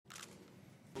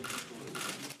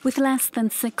With less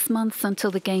than 6 months until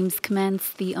the Games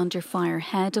commence, the under-fire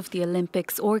head of the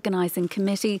Olympics organising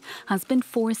committee has been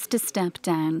forced to step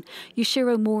down.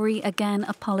 Yoshiro Mori again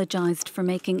apologised for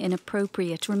making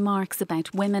inappropriate remarks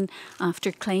about women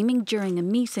after claiming during a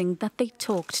meeting that they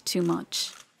talked too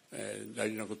much. 大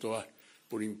事なことは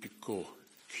オリンピックを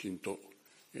きちんと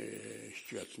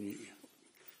7月に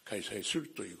開催する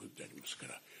ということでありますか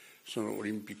ら、そのオ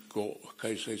リンピックを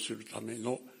開催するため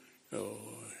の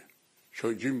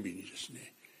準備にです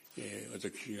ね、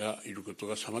私がいること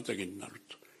が妨げになる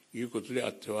ということであ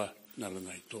ってはなら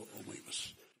ないと思いま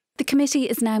す。The committee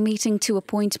is now meeting to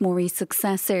appoint Mori's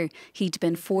successor. He'd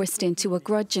been forced into a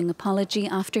grudging apology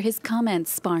after his comments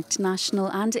sparked national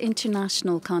and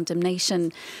international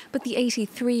condemnation. But the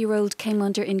 83-year-old came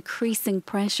under increasing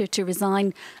pressure to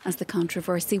resign as the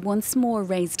controversy once more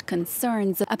raised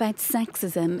concerns about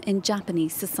sexism in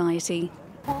Japanese society.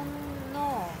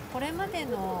 これまで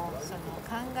のその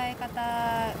考え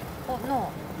方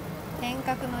の変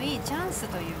革のいいチャンス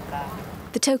というか。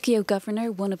The Tokyo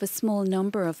governor, one of a small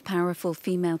number of powerful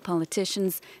female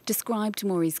politicians, described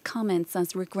Mori's comments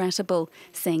as regrettable,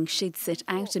 saying she'd sit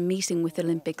out a meeting with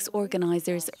Olympics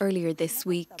organisers earlier this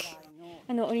week.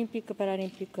 オリンピック・パラリ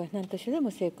ンピックは何としてで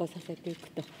も成功させていく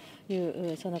と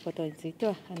いうそのことについて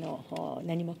は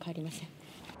何も変わりません。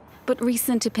But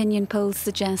recent opinion polls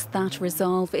suggest that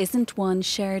resolve isn't one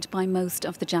shared by most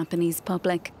of the Japanese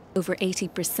public. Over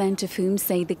 80% of whom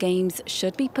say the Games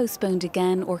should be postponed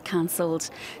again or cancelled.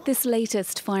 This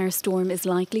latest firestorm is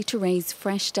likely to raise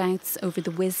fresh doubts over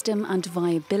the wisdom and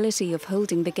viability of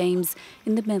holding the Games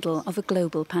in the middle of a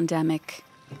global pandemic.